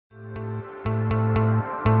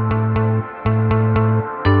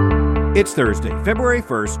It's Thursday, February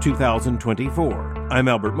 1st, 2024. I'm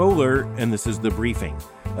Albert Mohler, and this is The Briefing,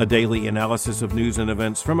 a daily analysis of news and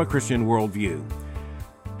events from a Christian worldview.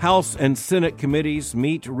 House and Senate committees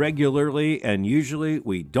meet regularly, and usually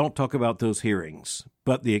we don't talk about those hearings.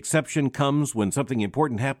 But the exception comes when something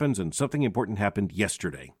important happens, and something important happened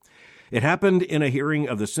yesterday. It happened in a hearing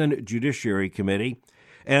of the Senate Judiciary Committee,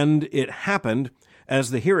 and it happened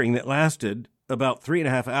as the hearing that lasted about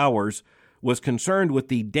 3.5 hours was concerned with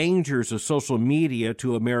the dangers of social media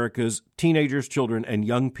to America's teenagers, children, and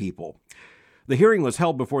young people. The hearing was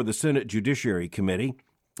held before the Senate Judiciary Committee,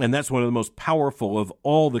 and that's one of the most powerful of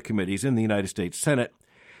all the committees in the United States Senate.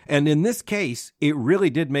 And in this case, it really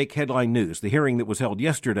did make headline news, the hearing that was held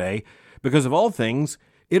yesterday, because of all things,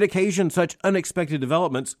 it occasioned such unexpected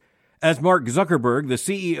developments as Mark Zuckerberg, the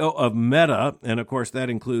CEO of Meta, and of course that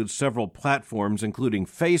includes several platforms, including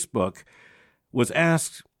Facebook, was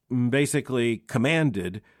asked, basically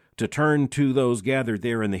commanded, to turn to those gathered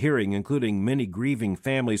there in the hearing, including many grieving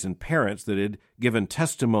families and parents that had given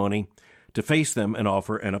testimony, to face them and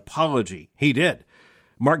offer an apology. He did.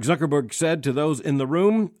 Mark Zuckerberg said to those in the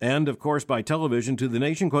room, and of course by television to the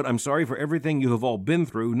nation, quote, "I'm sorry for everything you have all been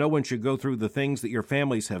through. No one should go through the things that your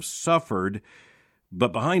families have suffered."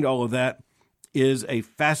 But behind all of that is a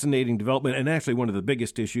fascinating development, and actually one of the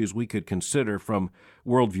biggest issues we could consider from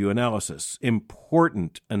worldview analysis.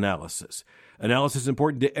 Important analysis. Analysis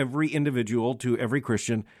important to every individual, to every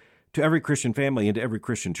Christian family, and to every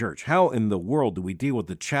Christian church. How in the world do we deal with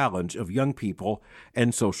the challenge of young people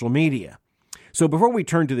and social media? So before we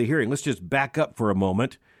turn to the hearing, let's just back up for a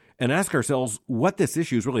moment and ask ourselves what this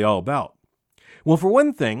issue is really all about. Well, for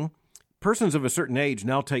one thing, persons of a certain age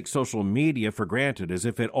now take social media for granted as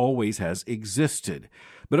if it always has existed.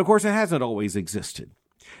 But of course, it hasn't always existed.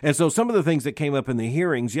 And so some of the things that came up in the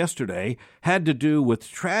hearings yesterday had to do with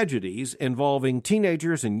tragedies involving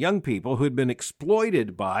teenagers and young people who had been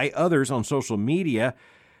exploited by others on social media.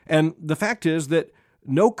 And the fact is that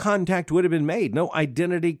no contact would have been made. No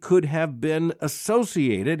identity could have been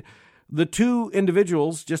associated. The two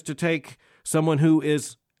individuals, just to take someone who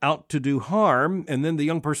is out to do harm, and then the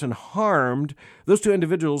young person harmed, those two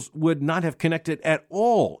individuals would not have connected at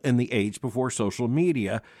all in the age before social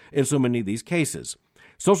media in so many of these cases.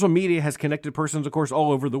 Social media has connected persons, of course,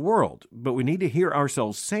 all over the world, but we need to hear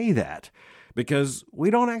ourselves say that because we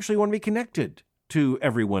don't actually want to be connected to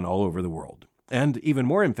everyone all over the world. And even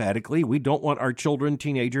more emphatically, we don't want our children,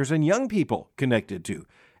 teenagers, and young people connected to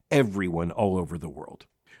everyone all over the world.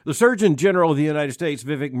 The Surgeon General of the United States,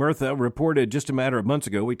 Vivek Murthy, reported just a matter of months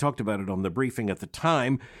ago, we talked about it on the briefing at the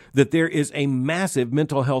time, that there is a massive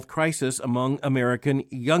mental health crisis among American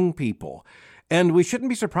young people. And we shouldn't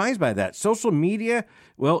be surprised by that. Social media,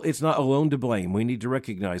 well, it's not alone to blame. We need to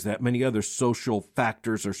recognize that. Many other social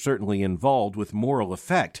factors are certainly involved with moral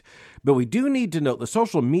effect. But we do need to note that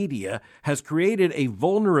social media has created a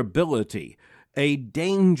vulnerability, a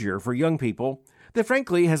danger for young people that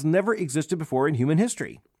frankly has never existed before in human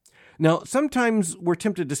history. Now, sometimes we're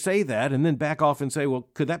tempted to say that and then back off and say, well,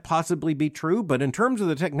 could that possibly be true? But in terms of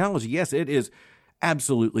the technology, yes, it is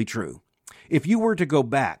absolutely true. If you were to go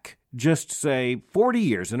back, just say 40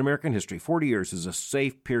 years in American history, 40 years is a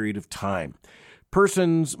safe period of time.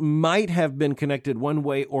 Persons might have been connected one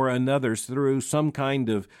way or another through some kind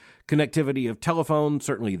of connectivity of telephone,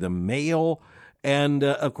 certainly the mail, and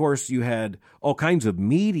of course you had all kinds of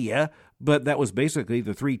media, but that was basically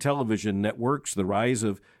the three television networks, the rise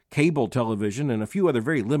of cable television, and a few other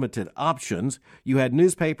very limited options. You had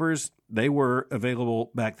newspapers. They were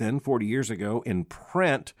available back then, 40 years ago, in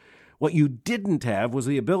print. What you didn't have was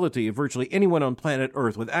the ability of virtually anyone on planet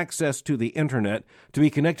Earth with access to the internet to be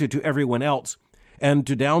connected to everyone else and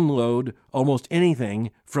to download almost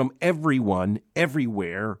anything from everyone,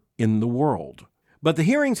 everywhere in the world. But the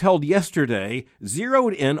hearings held yesterday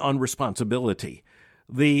zeroed in on responsibility.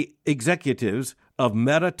 The executives of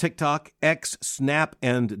Meta, TikTok, X, Snap,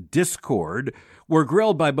 and Discord were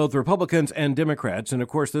grilled by both Republicans and Democrats. And of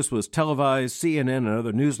course, this was televised. CNN and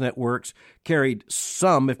other news networks carried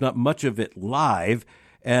some, if not much of it, live.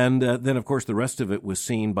 And then, of course, the rest of it was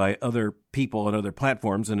seen by other people and other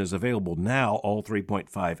platforms and is available now, all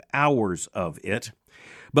 3.5 hours of it.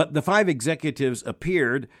 But the five executives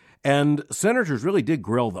appeared, and senators really did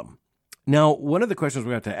grill them. Now, one of the questions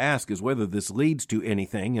we have to ask is whether this leads to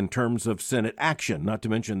anything in terms of Senate action, not to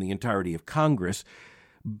mention the entirety of Congress.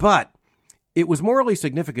 But it was morally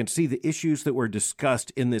significant to see the issues that were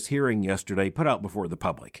discussed in this hearing yesterday put out before the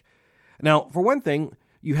public. Now, for one thing,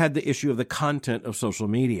 you had the issue of the content of social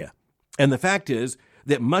media. And the fact is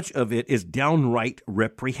that much of it is downright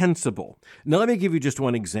reprehensible. Now, let me give you just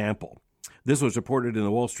one example. This was reported in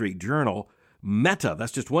the Wall Street Journal. Meta,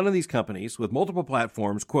 that's just one of these companies with multiple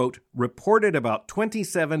platforms, quote, reported about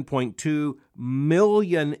 27.2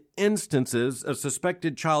 million instances of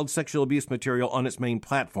suspected child sexual abuse material on its main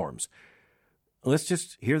platforms. Let's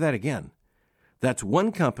just hear that again. That's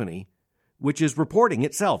one company which is reporting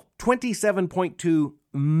itself 27.2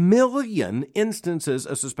 million instances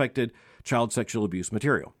of suspected child sexual abuse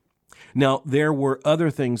material. Now, there were other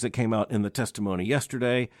things that came out in the testimony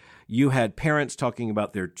yesterday. You had parents talking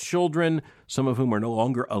about their children, some of whom are no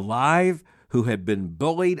longer alive, who had been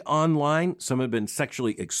bullied online. Some had been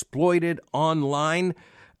sexually exploited online.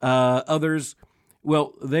 Others,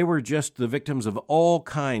 well, they were just the victims of all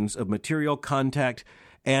kinds of material contact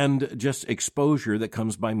and just exposure that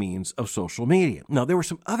comes by means of social media. Now, there were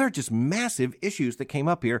some other just massive issues that came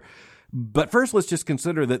up here. But first, let's just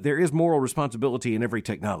consider that there is moral responsibility in every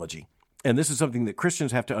technology. And this is something that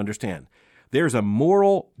Christians have to understand. There's a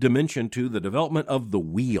moral dimension to the development of the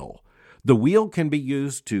wheel. The wheel can be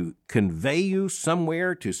used to convey you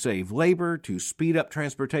somewhere, to save labor, to speed up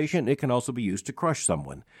transportation. It can also be used to crush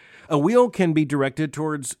someone. A wheel can be directed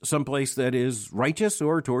towards some place that is righteous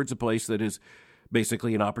or towards a place that is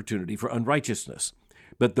basically an opportunity for unrighteousness.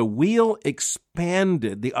 But the wheel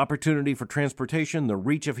expanded the opportunity for transportation, the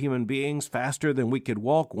reach of human beings faster than we could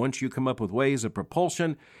walk once you come up with ways of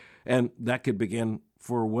propulsion. And that could begin,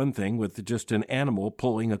 for one thing, with just an animal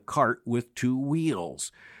pulling a cart with two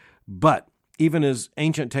wheels. But even as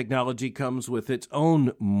ancient technology comes with its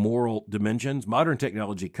own moral dimensions, modern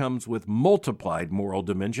technology comes with multiplied moral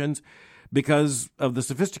dimensions because of the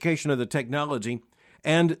sophistication of the technology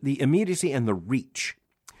and the immediacy and the reach.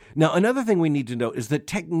 Now, another thing we need to note is that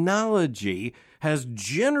technology has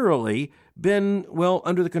generally been, well,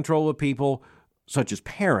 under the control of people such as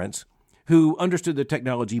parents who understood the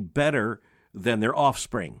technology better than their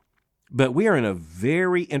offspring. But we are in a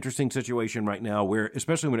very interesting situation right now where,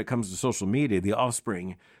 especially when it comes to social media, the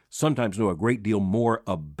offspring sometimes know a great deal more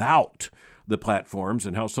about the platforms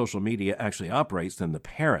and how social media actually operates than the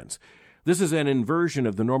parents. This is an inversion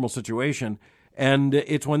of the normal situation, and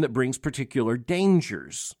it's one that brings particular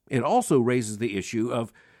dangers. It also raises the issue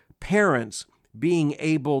of parents being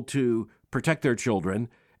able to protect their children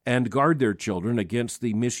and guard their children against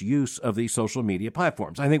the misuse of these social media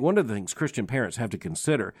platforms. I think one of the things Christian parents have to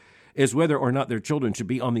consider is whether or not their children should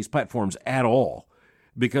be on these platforms at all.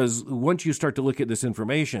 Because once you start to look at this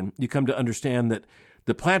information, you come to understand that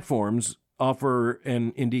the platforms offer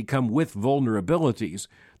and indeed come with vulnerabilities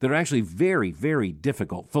that are actually very, very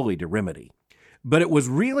difficult fully to remedy. But it was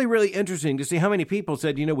really, really interesting to see how many people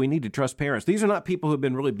said, we need to trust parents. These are not people who have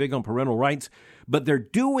been really big on parental rights, but they're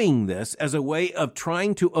doing this as a way of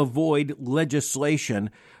trying to avoid legislation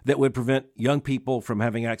that would prevent young people from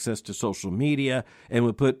having access to social media and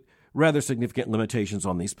would put rather significant limitations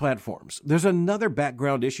on these platforms. There's another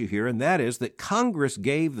background issue here, and that is that Congress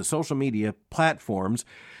gave the social media platforms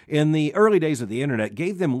in the early days of the internet,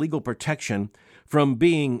 gave them legal protection from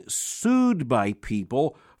being sued by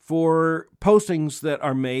people for postings that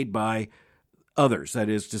are made by others. That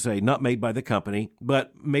is to say, not made by the company,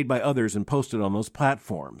 but made by others and posted on those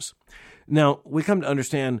platforms. Now, we come to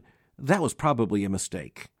understand that was probably a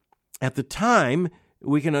mistake. At the time,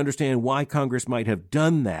 we can understand why Congress might have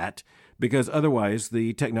done that, because otherwise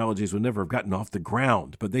the technologies would never have gotten off the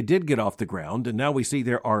ground. But they did get off the ground, and now we see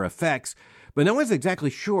there are effects. But no one's exactly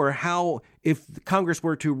sure how, if Congress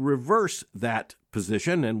were to reverse that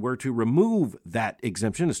position and were to remove that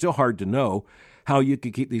exemption, it's still hard to know how you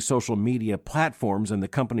could keep these social media platforms and the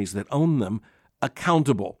companies that own them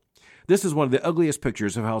accountable. This is one of the ugliest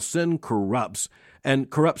pictures of how sin corrupts, and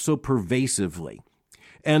corrupts so pervasively.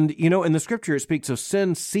 And, in the scripture, it speaks of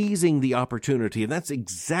sin seizing the opportunity, and that's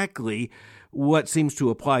exactly what seems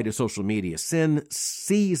to apply to social media. Sin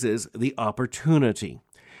seizes the opportunity.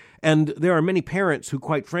 And there are many parents who,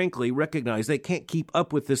 quite frankly, recognize they can't keep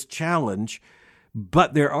up with this challenge,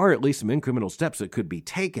 but there are at least some incremental steps that could be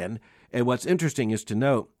taken. And what's interesting is to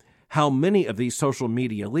note how many of these social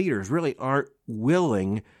media leaders really aren't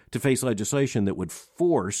willing to face legislation that would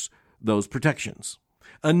force those protections.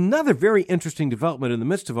 Another very interesting development in the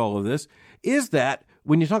midst of all of this is that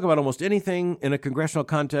when you talk about almost anything in a congressional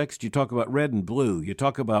context, you talk about red and blue, you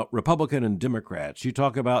talk about Republican and Democrats, you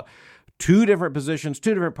talk about two different positions,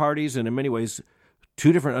 two different parties, and in many ways,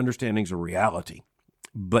 two different understandings of reality.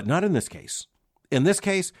 But not in this case. In this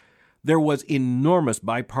case, there was enormous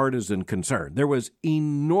bipartisan concern. There was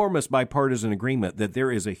enormous bipartisan agreement that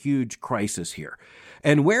there is a huge crisis here.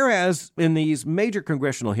 And whereas in these major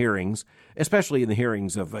congressional hearings, especially in the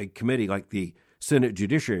hearings of a committee like the Senate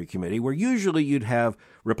Judiciary Committee, where usually you'd have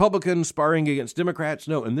Republicans sparring against Democrats,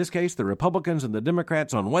 no, in this case, the Republicans and the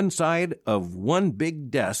Democrats on one side of one big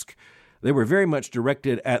desk They were very much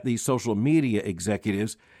directed at these social media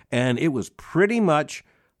executives, and it was pretty much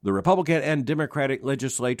the Republican and Democratic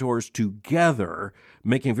legislators together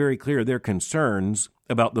making very clear their concerns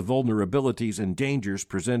about the vulnerabilities and dangers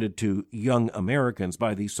presented to young Americans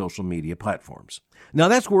by these social media platforms. Now,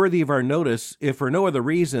 that's worthy of our notice, if for no other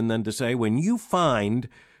reason than to say when you find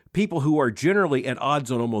people who are generally at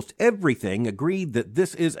odds on almost everything agreed that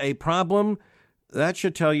this is a problem, that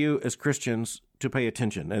should tell you as Christians to pay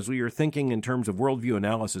attention. As we are thinking in terms of worldview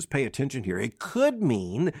analysis, pay attention here. It could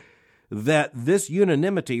mean that this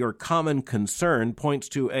unanimity or common concern points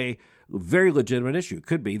to a very legitimate issue. It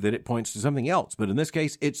could be that it points to something else, but in this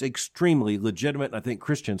case, it's extremely legitimate, and I think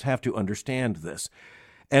Christians have to understand this.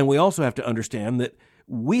 And we also have to understand that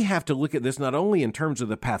we have to look at this not only in terms of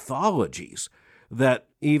the pathologies that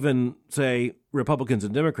even, say, Republicans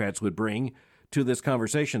and Democrats would bring to this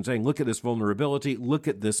conversation, saying, look at this vulnerability, look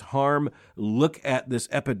at this harm, look at this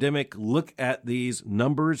epidemic, look at these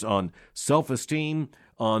numbers on self-esteem,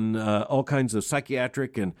 on all kinds of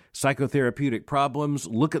psychiatric and psychotherapeutic problems,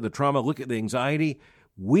 look at the trauma, look at the anxiety.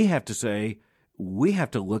 We have to say, we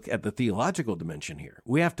have to look at the theological dimension here.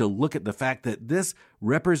 We have to look at the fact that this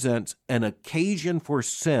represents an occasion for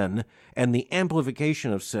sin and the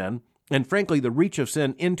amplification of sin, and frankly, the reach of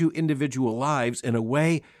sin into individual lives in a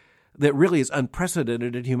way that really is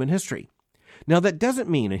unprecedented in human history. Now, that doesn't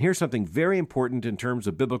mean, and here's something very important in terms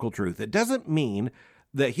of biblical truth, it doesn't mean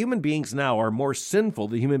that human beings now are more sinful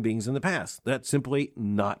than human beings in the past. That's simply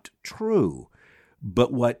not true.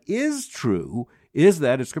 But what is true is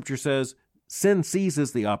that, as Scripture says, sin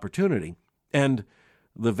seizes the opportunity. And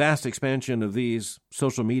the vast expansion of these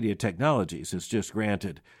social media technologies has just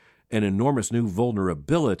granted an enormous new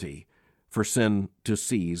vulnerability for sin to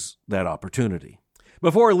seize that opportunity.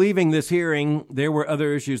 Before leaving this hearing, there were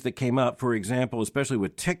other issues that came up, for example, especially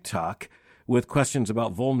with TikTok, with questions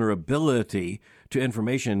about vulnerability to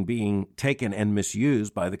information being taken and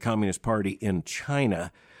misused by the Communist Party in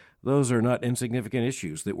China. Those are not insignificant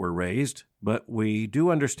issues that were raised, but we do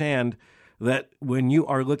understand that when you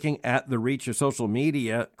are looking at the reach of social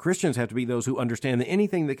media, Christians have to be those who understand that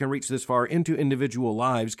anything that can reach this far into individual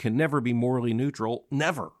lives can never be morally neutral,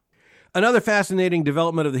 never. Another fascinating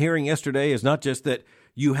development of the hearing yesterday is not just that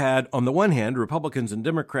you had, on the one hand, Republicans and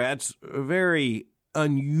Democrats very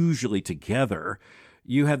unusually together.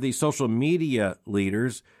 You had these social media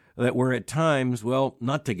leaders that were at times, well,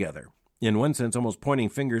 not together. In one sense, almost pointing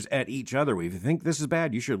fingers at each other. If you think this is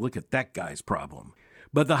bad, you should look at that guy's problem.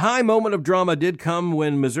 But the high moment of drama did come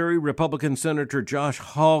when Missouri Republican Senator Josh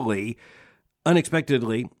Hawley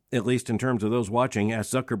unexpectedly, at least in terms of those watching,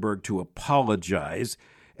 asked Zuckerberg to apologize,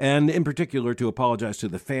 and in particular to apologize to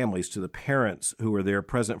the families, to the parents who were there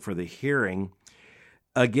present for the hearing.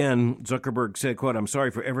 Again, Zuckerberg said, quote, "I'm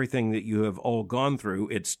sorry for everything that you have all gone through.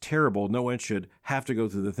 It's terrible. No one should have to go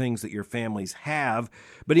through the things that your families have."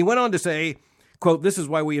 But he went on to say, quote, "This is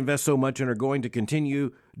why we invest so much and are going to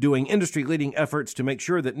continue doing industry-leading efforts to make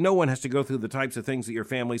sure that no one has to go through the types of things that your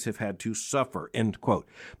families have had to suffer," end quote.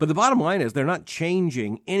 But the bottom line is they're not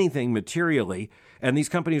changing anything materially, and these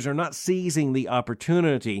companies are not seizing the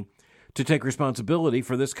opportunity to take responsibility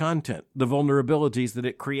for this content, the vulnerabilities that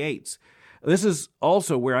it creates. This is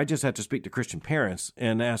also where I just have to speak to Christian parents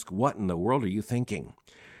and ask, what in the world are you thinking?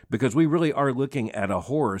 Because we really are looking at a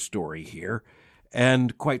horror story here.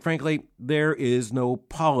 And quite frankly, there is no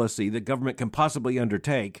policy that government can possibly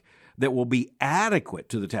undertake that will be adequate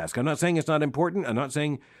to the task. I'm not saying it's not important. I'm not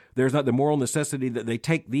saying there's not the moral necessity that they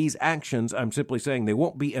take these actions. I'm simply saying they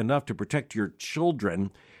won't be enough to protect your children.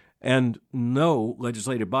 And no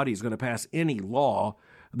legislative body is going to pass any law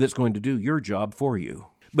that's going to do your job for you.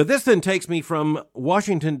 But this then takes me from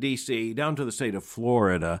Washington, D.C., down to the state of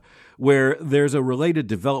Florida, where there's a related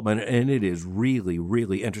development, and it is really,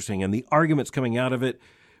 really interesting. And the arguments coming out of it,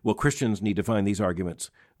 well, Christians need to find these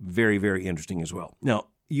arguments very, very interesting as well. Now,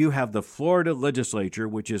 you have the Florida legislature,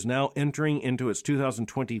 which is now entering into its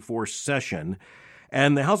 2024 session,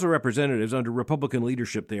 and the House of Representatives, under Republican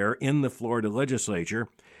leadership there in the Florida legislature,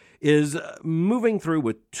 is moving through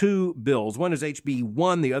with two bills. One is HB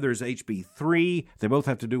 1, the other is HB 3. They both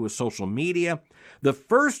have to do with social media. The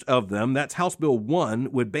first of them, that's House Bill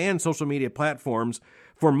 1, would ban social media platforms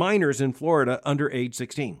for minors in Florida under age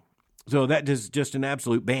 16. So that is just an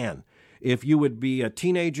absolute ban. If you would be a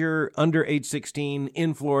teenager under age 16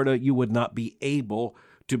 in Florida, you would not be able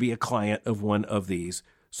to be a client of one of these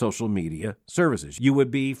social media services. You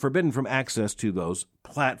would be forbidden from access to those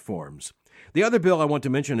platforms. The other bill I want to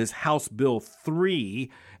mention is House Bill 3,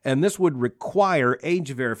 and this would require age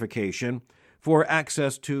verification for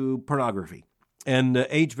access to pornography. And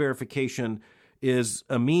age verification is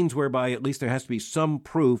a means whereby at least there has to be some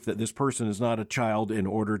proof that this person is not a child in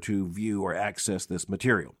order to view or access this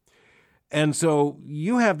material. And so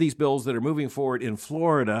you have these bills that are moving forward in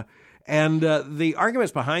Florida, and the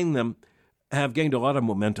arguments behind them have gained a lot of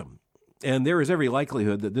momentum. And there is every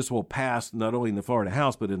likelihood that this will pass not only in the Florida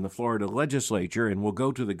House, but in the Florida legislature, and will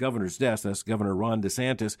go to the governor's desk. That's Governor Ron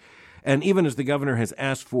DeSantis. And even as the governor has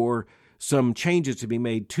asked for some changes to be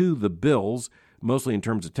made to the bills, mostly in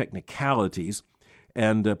terms of technicalities,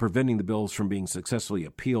 and preventing the bills from being successfully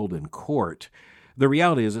appealed in court, the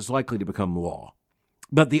reality is it's likely to become law.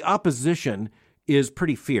 But the opposition is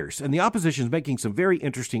pretty fierce, and the opposition is making some very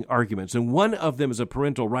interesting arguments. And one of them is a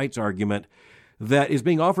parental rights argument that is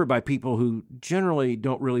being offered by people who generally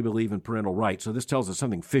don't really believe in parental rights. So this tells us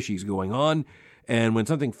something fishy is going on. And when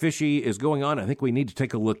something fishy is going on, I think we need to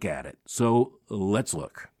take a look at it. So let's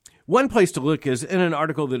look. One place to look is in an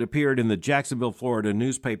article that appeared in the Jacksonville, Florida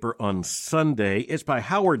newspaper on Sunday. It's by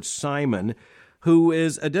Howard Simon, who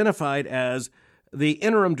is identified as the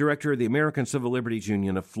interim director of the American Civil Liberties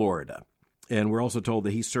Union of Florida. And we're also told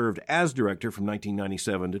that he served as director from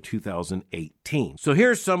 1997 to 2018. So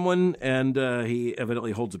here's someone, and he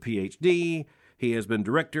evidently holds a PhD. He has been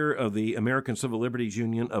director of the American Civil Liberties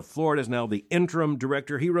Union of Florida, is now the interim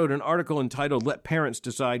director. He wrote an article entitled, "Let Parents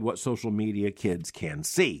Decide What Social Media Kids Can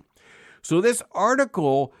See." So this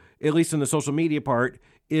article, at least in the social media part,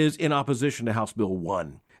 is in opposition to House Bill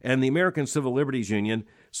 1. And the American Civil Liberties Union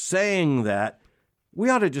saying that we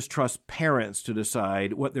ought to just trust parents to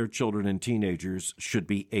decide what their children and teenagers should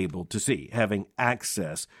be able to see, having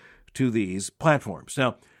access to these platforms.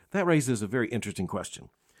 Now, that raises a very interesting question.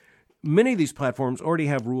 Many of these platforms already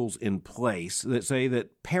have rules in place that say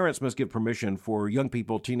that parents must give permission for young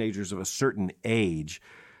people, teenagers of a certain age,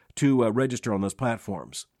 to register on those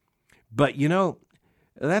platforms. But, you know,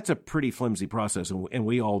 that's a pretty flimsy process, and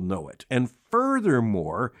we all know it. And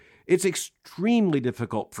furthermore, it's extremely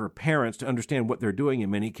difficult for parents to understand what they're doing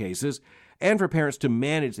in many cases, and for parents to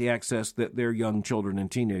manage the access that their young children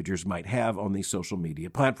and teenagers might have on these social media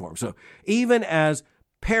platforms. So even as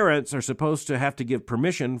parents are supposed to have to give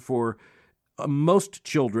permission for most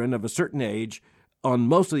children of a certain age on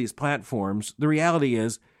most of these platforms, the reality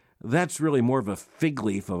is that's really more of a fig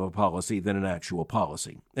leaf of a policy than an actual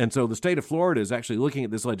policy. And so the state of Florida is actually looking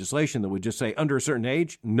at this legislation that would just say under a certain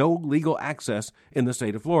age, no legal access in the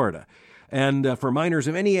state of Florida. And for minors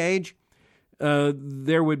of any age,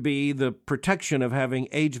 there would be the protection of having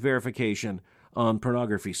age verification on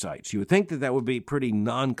pornography sites. You would think that that would be pretty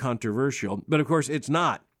non-controversial, but of course it's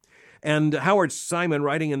not. And Howard Simon,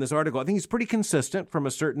 writing in this article, I think he's pretty consistent from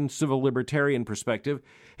a certain civil libertarian perspective.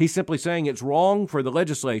 He's simply saying it's wrong for the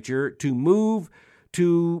legislature to move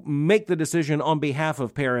to make the decision on behalf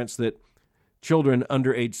of parents that children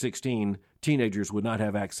under age 16, teenagers, would not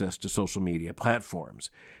have access to social media platforms.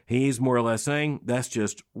 He's more or less saying that's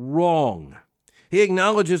just wrong. He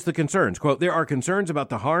acknowledges the concerns. Quote, "There are concerns about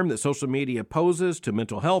the harm that social media poses to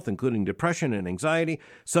mental health, including depression and anxiety.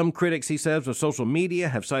 Some critics," he says, "of social media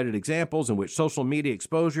have cited examples in which social media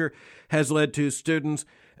exposure has led to students,"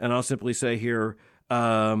 and I'll simply say here,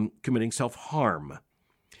 committing self-harm.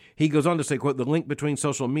 He goes on to say, quote, "The link between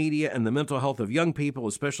social media and the mental health of young people,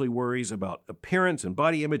 especially worries about appearance and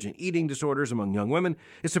body image and eating disorders among young women,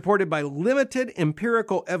 is supported by limited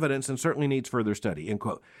empirical evidence and certainly needs further study," end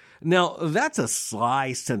quote. Now, that's a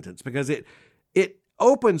sly sentence because it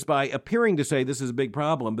opens by appearing to say this is a big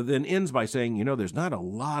problem, but then ends by saying, you know, there's not a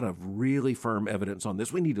lot of really firm evidence on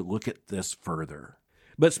this. We need to look at this further.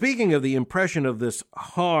 But speaking of the impression of this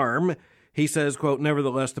harm, he says, quote,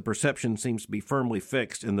 "Nevertheless, the perception seems to be firmly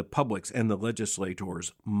fixed in the public's and the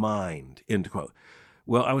legislator's mind," end quote.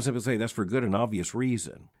 Well, I would simply say that's for good and obvious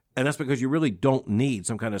reason. And that's because you really don't need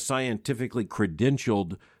some kind of scientifically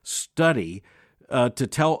credentialed study to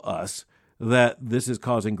tell us that this is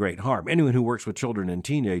causing great harm. Anyone who works with children and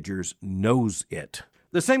teenagers knows it.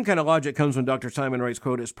 The same kind of logic comes when Dr. Simon writes,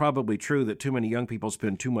 quote, "It's probably true that too many young people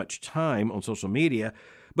spend too much time on social media,"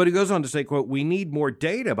 but he goes on to say, quote, "We need more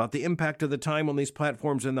data about the impact of the time on these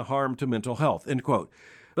platforms and the harm to mental health," end quote.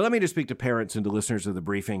 But let me just speak to parents and to listeners of the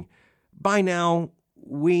briefing. By now,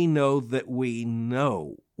 we know that we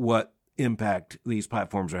know what impact these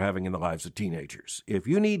platforms are having in the lives of teenagers. If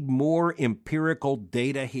you need more empirical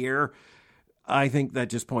data here, I think that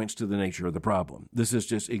just points to the nature of the problem. This is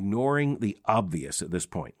just ignoring the obvious at this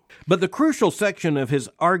point. But the crucial section of his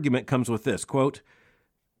argument comes with this, quote,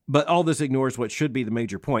 "But all this ignores what should be the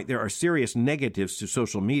major point. There are serious negatives to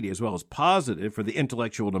social media as well as positive for the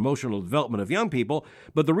intellectual and emotional development of young people.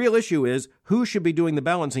 But the real issue is who should be doing the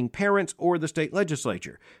balancing, parents or the state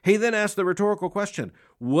legislature?" He then asked the rhetorical question,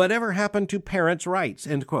 "Whatever happened to parents' rights?"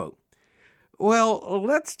 End quote. Well,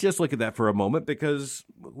 let's just look at that for a moment because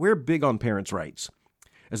we're big on parents' rights.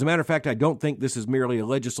 As a matter of fact, I don't think this is merely a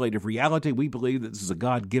legislative reality. We believe that this is a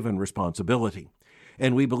God-given responsibility.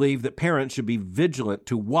 And we believe that parents should be vigilant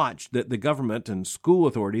to watch that the government and school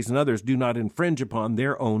authorities and others do not infringe upon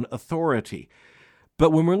their own authority.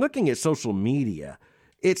 But when we're looking at social media,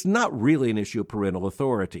 it's not really an issue of parental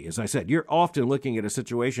authority. As I said, you're often looking at a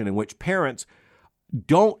situation in which parents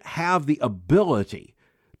don't have the ability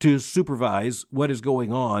to supervise what is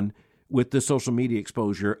going on with the social media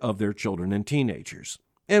exposure of their children and teenagers.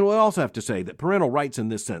 And we also have to say that parental rights in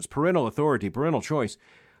this sense, parental authority, parental choice,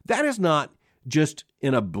 that is not just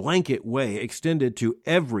in a blanket way extended to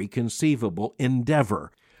every conceivable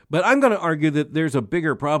endeavor. But I'm going to argue that there's a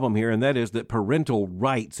bigger problem here, and that is that parental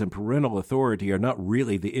rights and parental authority are not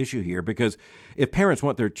really the issue here, because if parents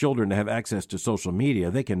want their children to have access to social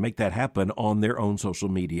media, they can make that happen on their own social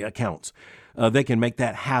media accounts. They can make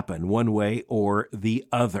that happen one way or the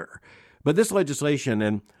other. But this legislation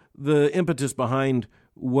and the impetus behind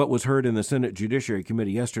what was heard in the Senate Judiciary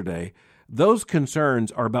Committee yesterday, those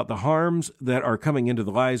concerns are about the harms that are coming into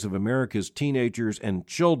the lives of America's teenagers and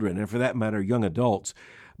children, and for that matter, young adults.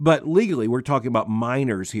 But legally, we're talking about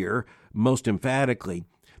minors here, most emphatically.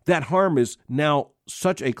 That harm is now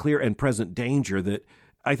such a clear and present danger that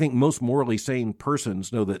I think most morally sane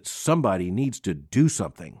persons know that somebody needs to do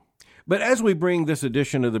something. But as we bring this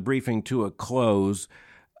edition of the briefing to a close,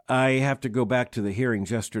 I have to go back to the hearings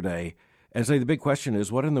yesterday and say the big question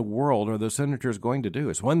is, what in the world are the senators going to do?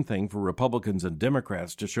 It's one thing for Republicans and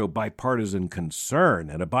Democrats to show bipartisan concern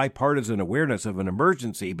and a bipartisan awareness of an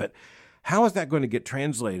emergency, but how is that going to get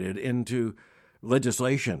translated into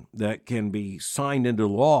legislation that can be signed into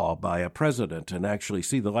law by a president and actually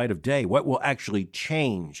see the light of day? What will actually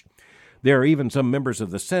change? There are even some members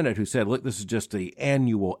of the Senate who said, look, this is just the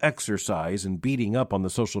annual exercise in beating up on the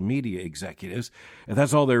social media executives. If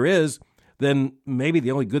that's all there is, then maybe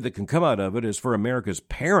the only good that can come out of it is for America's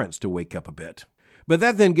parents to wake up a bit. But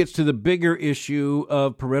that then gets to the bigger issue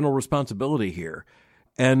of parental responsibility here.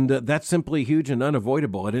 And that's simply huge and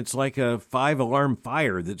unavoidable. And it's like a 5-alarm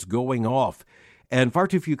fire that's going off. And far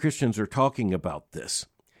too few Christians are talking about this.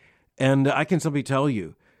 And I can simply tell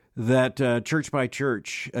you that church by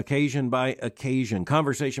church, occasion by occasion,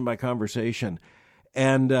 conversation by conversation,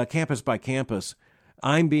 and campus by campus,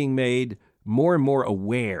 I'm being made more and more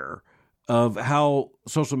aware of how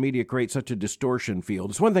social media creates such a distortion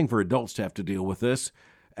field. It's one thing for adults to have to deal with this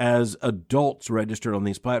as adults registered on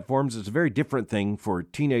these platforms. It's a very different thing for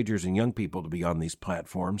teenagers and young people to be on these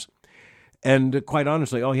platforms. And quite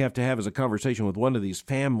honestly, all you have to have is a conversation with one of these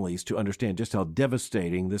families to understand just how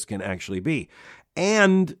devastating this can actually be.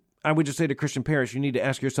 And I would just say to Christian parents, you need to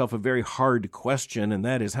ask yourself a very hard question, and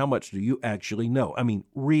that is, how much do you actually know? I mean,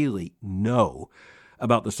 really know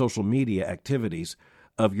about the social media activities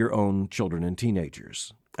of your own children and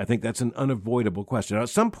teenagers? I think that's an unavoidable question. Now, at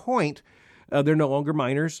some point, they're no longer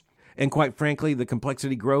minors, and quite frankly, the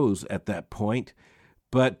complexity grows at that point.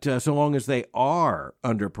 But so long as they are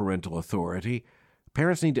under parental authority,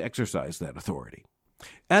 parents need to exercise that authority.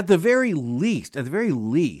 At the very least,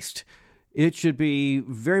 it should be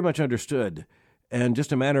very much understood and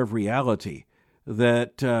just a matter of reality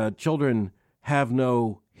that children have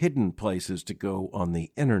no hidden places to go on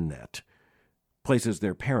the internet, places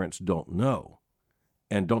their parents don't know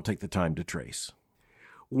and don't take the time to trace.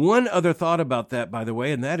 One other thought about that, by the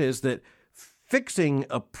way, and that is that fixing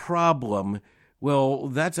a problem, well,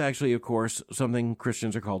 that's actually, of course, something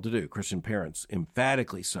Christians are called to do, Christian parents,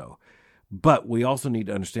 emphatically so. But we also need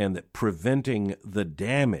to understand that preventing the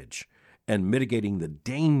damage and mitigating the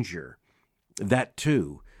danger, that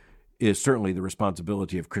too is certainly the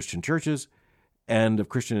responsibility of Christian churches and of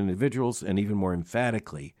Christian individuals, and even more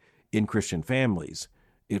emphatically, in Christian families,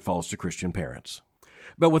 it falls to Christian parents.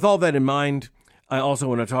 But with all that in mind, I also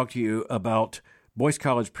want to talk to you about Boyce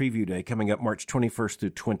College Preview Day coming up March 21st through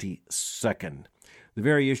 22nd. The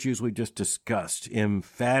very issues we just discussed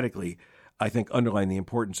emphatically, I think, underline the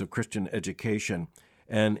importance of Christian education.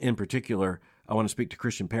 And in particular, I want to speak to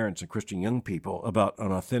Christian parents and Christian young people about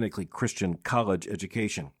an authentically Christian college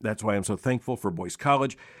education. That's why I'm so thankful for Boyce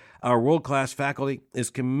College. Our world-class faculty is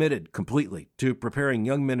committed completely to preparing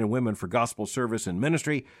young men and women for gospel service and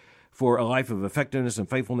ministry, for a life of effectiveness and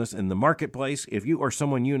faithfulness in the marketplace. If you or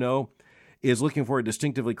someone you know is looking for a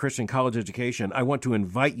distinctively Christian college education, I want to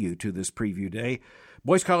invite you to this preview day.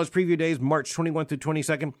 Boyce College Preview Day is March 21st through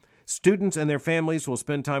 22nd. Students and their families will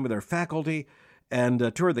spend time with our faculty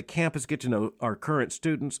and tour the campus, get to know our current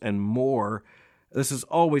students, and more. This is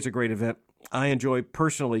always a great event. I enjoy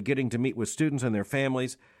personally getting to meet with students and their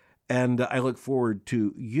families, and I look forward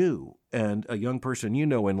to you and a young person you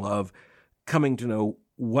know and love coming to know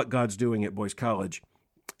what God's doing at Boyce College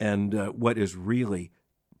and what is really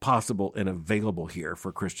possible and available here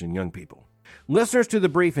for Christian young people. Listeners to the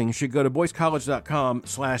briefing should go to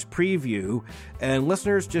boycecollege.com/preview, and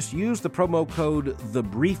listeners just use the promo code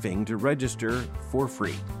THEBRIEFING to register for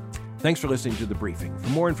free. Thanks for listening to The Briefing. For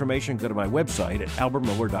more information, go to my website at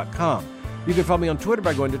albertmohler.com. You can follow me on Twitter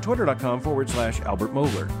by going to twitter.com/Albert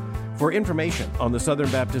Mohler. For information on the Southern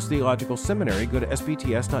Baptist Theological Seminary, go to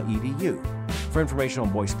sbts.edu. For information on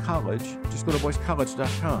Boyce College, just go to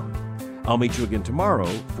boycecollege.com. I'll meet you again tomorrow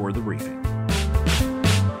for The Briefing.